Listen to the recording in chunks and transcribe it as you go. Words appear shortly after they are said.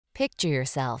Picture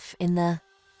yourself in the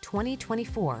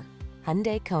 2024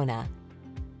 Hyundai Kona.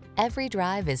 Every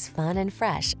drive is fun and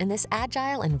fresh in this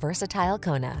agile and versatile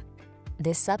Kona.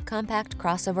 This subcompact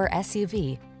crossover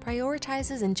SUV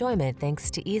prioritizes enjoyment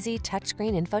thanks to easy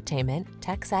touchscreen infotainment,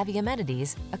 tech-savvy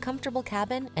amenities, a comfortable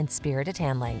cabin, and spirited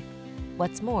handling.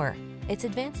 What's more, its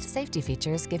advanced safety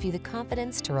features give you the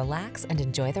confidence to relax and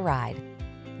enjoy the ride.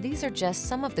 These are just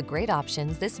some of the great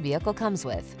options this vehicle comes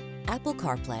with: Apple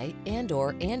CarPlay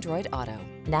and/or Android Auto,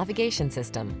 navigation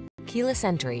system, keyless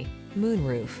entry,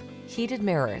 moonroof, heated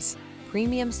mirrors,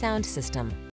 premium sound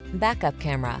system, backup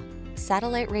camera,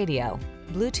 satellite radio,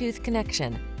 Bluetooth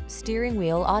connection, steering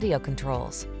wheel audio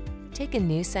controls. Take a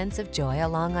new sense of joy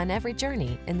along on every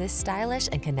journey in this stylish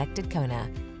and connected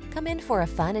Kona. Come in for a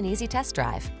fun and easy test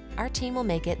drive. Our team will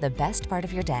make it the best part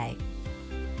of your day.